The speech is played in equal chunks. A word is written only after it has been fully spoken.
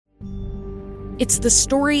It's the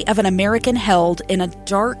story of an American held in a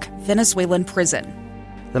dark Venezuelan prison.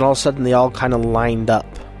 Then all of a sudden they all kind of lined up.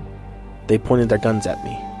 They pointed their guns at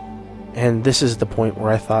me. And this is the point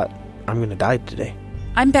where I thought, I'm going to die today.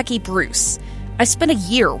 I'm Becky Bruce. I spent a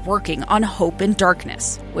year working on Hope in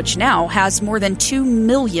Darkness, which now has more than 2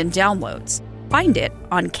 million downloads. Find it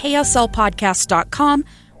on kslpodcast.com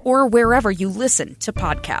or wherever you listen to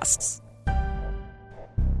podcasts.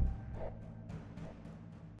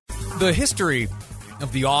 The history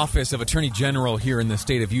of the Office of Attorney General here in the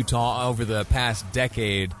state of Utah over the past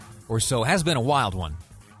decade or so has been a wild one.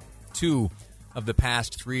 2 of the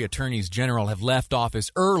past 3 attorneys general have left office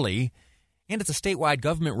early, and it's a statewide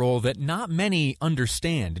government role that not many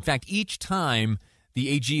understand. In fact, each time the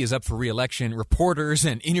AG is up for re-election, reporters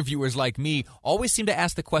and interviewers like me always seem to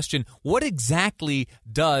ask the question, what exactly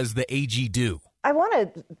does the AG do? I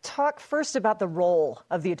want to talk first about the role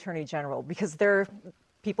of the Attorney General, because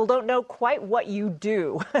people don't know quite what you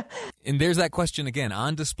do. And there's that question again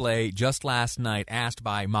on display just last night, asked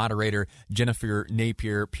by moderator Jennifer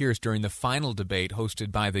Napier-Pierce during the final debate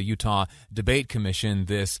hosted by the Utah Debate Commission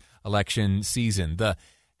this election season. The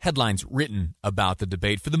headlines written about the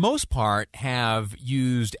debate, for the most part, have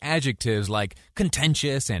used adjectives like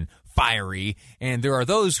contentious and fiery, and there are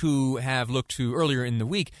those who have looked to earlier in the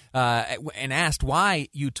week and asked why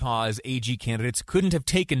Utah's AG candidates couldn't have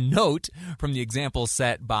taken note from the example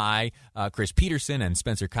set by Chris Peterson and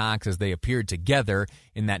Spencer Cox as they appeared together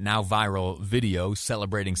in that now viral video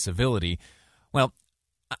celebrating civility. Well,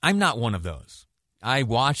 I'm not one of those. I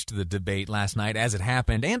watched the debate last night as it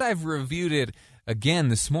happened, and I've reviewed it again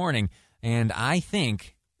this morning, and I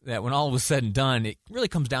think that when all was said and done, it really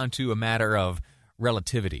comes down to a matter of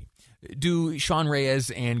relativity. Do Sean Reyes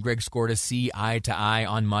and Greg Skorda see eye to eye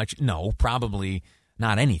on much? No, probably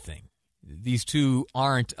not anything. These two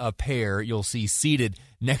aren't a pair you'll see seated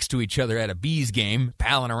next to each other at a Bees game,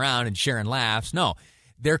 palling around and sharing laughs. No,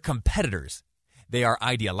 they're competitors. They are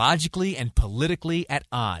ideologically and politically at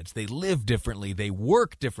odds. They live differently. They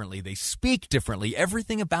work differently. They speak differently.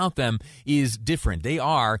 Everything about them is different. They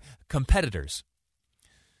are competitors.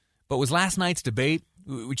 But was last night's debate,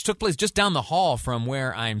 which took place just down the hall from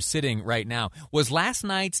where I'm sitting right now, was last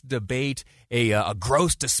night's debate a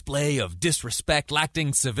gross display of disrespect,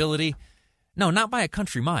 lacking civility? No, not by a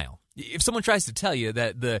country mile. If someone tries to tell you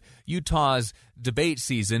that the Utah's debate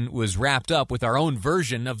season was wrapped up with our own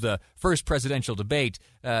version of the first presidential debate,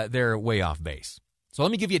 they're way off base. So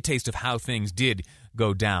let me give you a taste of how things did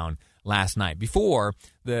go down last night. Before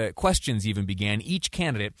the questions even began, each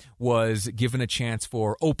candidate was given a chance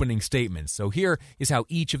for opening statements. So here is how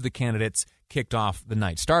each of the candidates kicked off the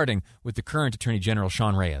night, starting with the current Attorney General,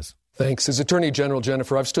 Sean Reyes. Thanks. As Attorney General,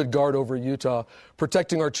 Jennifer, I've stood guard over Utah,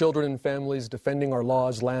 protecting our children and families, defending our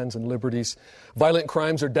laws, lands, and liberties. Violent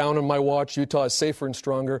crimes are down on my watch. Utah is safer and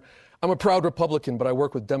stronger. I'm a proud Republican, but I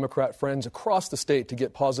work with Democrat friends across the state to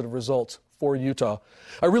get positive results for Utah.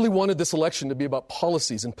 I really wanted this election to be about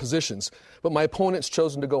policies and positions, but my opponent's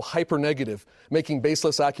chosen to go hyper-negative, making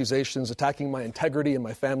baseless accusations, attacking my integrity and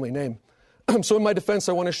my family name. So in my defense,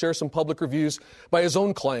 I want to share some public reviews by his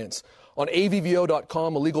own clients. On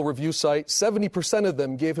avvo.com, a legal review site, 70% of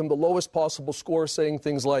them gave him the lowest possible score, saying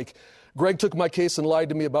things like, Greg took my case and lied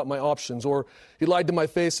to me about my options, or he lied to my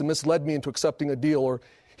face and misled me into accepting a deal, or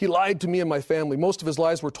he lied to me and my family. Most of his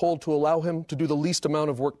lies were told to allow him to do the least amount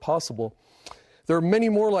of work possible. There are many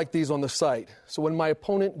more like these on the site. So when my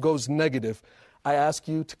opponent goes negative, I ask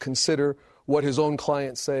you to consider what his own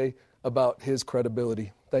clients say about his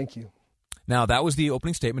credibility. Thank you. Now, that was the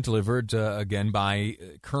opening statement delivered again by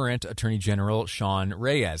current Attorney General Sean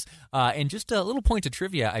Reyes. And just a little point of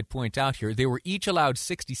trivia I'd point out here. They were each allowed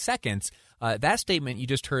 60 seconds. That statement you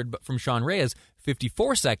just heard from Sean Reyes,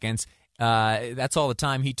 54 seconds. That's all the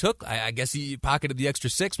time he took. I guess he pocketed the extra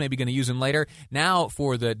 6, maybe going to use him later. Now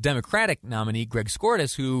for the Democratic nominee, Greg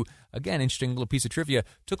Skorda, who, again, interesting little piece of trivia,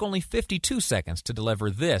 took only 52 seconds to deliver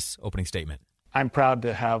this opening statement. I'm proud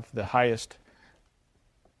to have the highest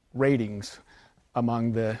ratings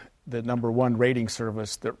among the number one rating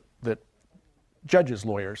service that judges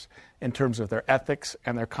lawyers in terms of their ethics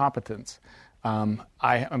and their competence. I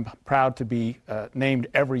am proud to be named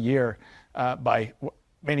every year by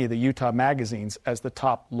many of the Utah magazines as the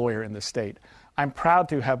top lawyer in the state. I'm proud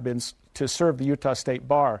to have been to serve the Utah State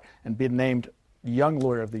Bar and been named Young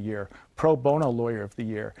Lawyer of the Year, Pro Bono Lawyer of the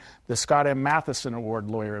Year, the Scott M. Matheson Award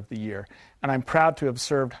Lawyer of the Year. And I'm proud to have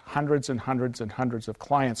served hundreds and hundreds and hundreds of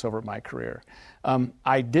clients over my career.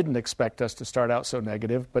 I didn't expect us to start out so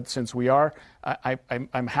negative, but since we are,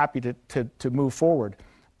 I'm happy to move forward.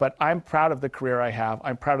 But I'm proud of the career I have.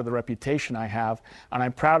 I'm proud of the reputation I have. And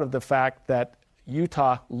I'm proud of the fact that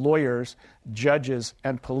Utah lawyers, judges,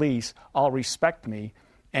 and police all respect me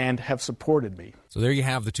and have supported me. So there you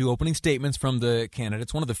have the two opening statements from the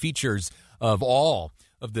candidates. One of the features of all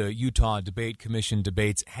of the Utah Debate Commission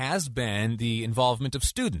debates has been the involvement of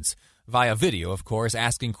students via video, of course,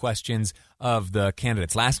 asking questions of the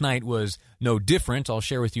candidates. Last night was no different. I'll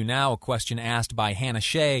share with you now a question asked by Hannah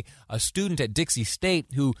Shea, a student at Dixie State,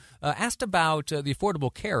 who asked about the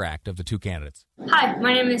Affordable Care Act of the two candidates. Hi,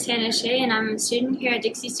 my name is Hannah Shea, and I'm a student here at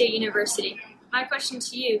Dixie State University. My question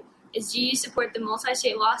to you is, do you support the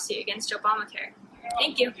multi-state lawsuit against Obamacare?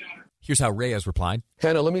 Thank you. Here's how Reyes replied.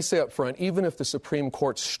 Hannah, let me say up front, even if the Supreme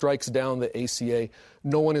Court strikes down the ACA,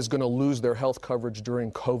 no one is going to lose their health coverage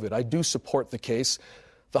during COVID. I do support the case.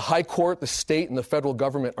 The High Court, the state, and the federal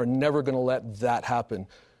government are never going to let that happen.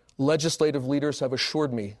 Legislative leaders have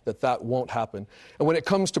assured me that that won't happen. And when it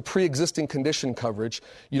comes to pre-existing condition coverage,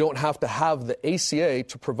 you don't have to have the ACA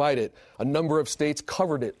to provide it. A number of states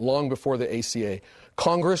covered it long before the ACA.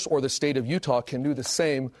 Congress or the state of Utah can do the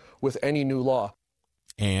same with any new law.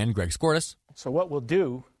 And Greg Skordas. So what we'll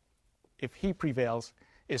do, if he prevails,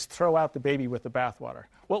 is throw out the baby with the bathwater.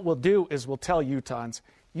 What we'll do is we'll tell Utahns,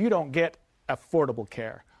 you don't get affordable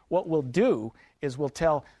care. What we'll do is we'll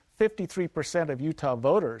tell 53% of Utah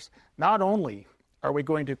voters, not only are we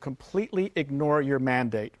going to completely ignore your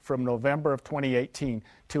mandate from November of 2018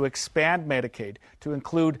 to expand Medicaid, to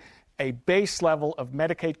include a base level of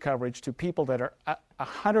Medicaid coverage to people that are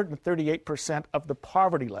 138% of the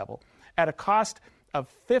poverty level at a cost of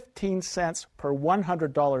 15 cents per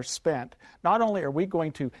 $100 spent. Not only are we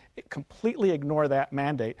going to completely ignore that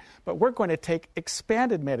mandate, but we're going to take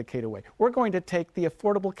expanded Medicaid away. We're going to take the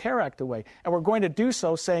Affordable Care Act away. And we're going to do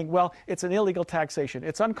so saying, well, it's an illegal taxation.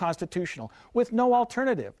 It's unconstitutional, with no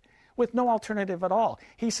alternative at all.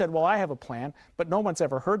 He said, well, I have a plan, but no one's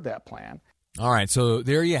ever heard that plan. All right, so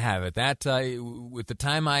there you have it. That with the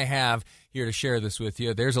time I have here to share this with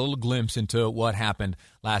you, there's a little glimpse into what happened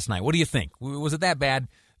last night. What do you think? Was it that bad?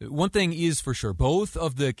 One thing is for sure, both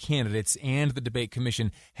of the candidates and the debate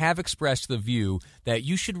commission have expressed the view that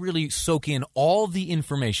you should really soak in all the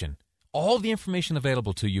information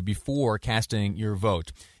available to you before casting your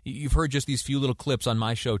vote. You've heard just these few little clips on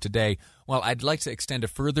my show today. Well, I'd like to extend a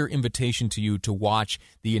further invitation to you to watch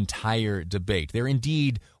the entire debate. There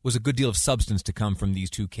indeed was a good deal of substance to come from these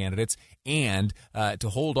two candidates, and to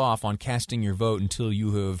hold off on casting your vote until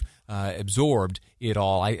you have absorbed it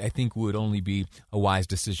all, I think would only be a wise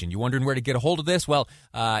decision. You wondering where to get a hold of this? Well,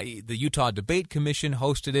 the Utah Debate Commission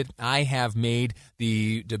hosted it. I have made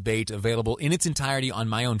the debate available in its entirety on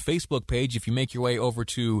my own Facebook page. If you make your way over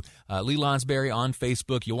to Lee Lonsberry on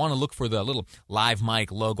Facebook, you'll want to look for the little Live Mic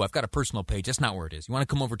logo. I've got a personal page. That's not where it is. You want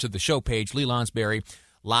to come over to the show page, Lee Lonsberry,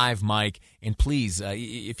 Live Mic, and please,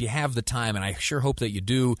 if you have the time, and I sure hope that you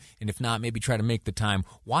do, and if not, maybe try to make the time,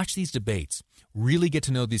 watch these debates. Really get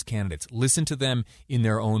to know these candidates. Listen to them in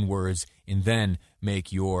their own words, and then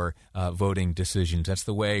make your voting decisions. That's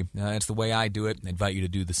the way I do it. I invite you to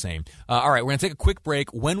do the same. All right, we're going to take a quick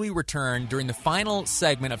break. When we return, during the final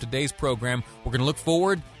segment of today's program, we're going to look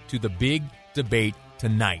forward to the big debate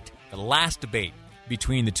tonight, the last debate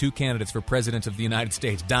between the two candidates for President of the United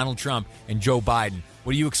States, Donald Trump and Joe Biden.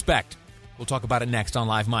 What do you expect? We'll talk about it next on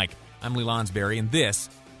Live Mic. I'm Lee Lonsberry, and this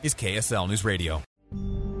is KSL News Radio.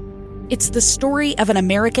 It's the story of an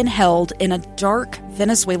American held in a dark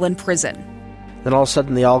Venezuelan prison. Then all of a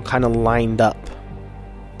sudden they all kind of lined up.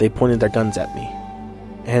 They pointed their guns at me.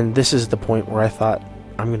 And this is the point where I thought,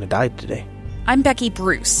 I'm going to die today. I'm Becky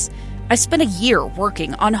Bruce. I spent a year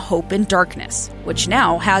working on Hope in Darkness, which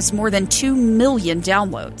now has more than 2 million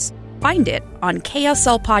downloads. Find it on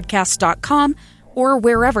kslpodcast.com or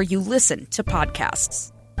wherever you listen to podcasts.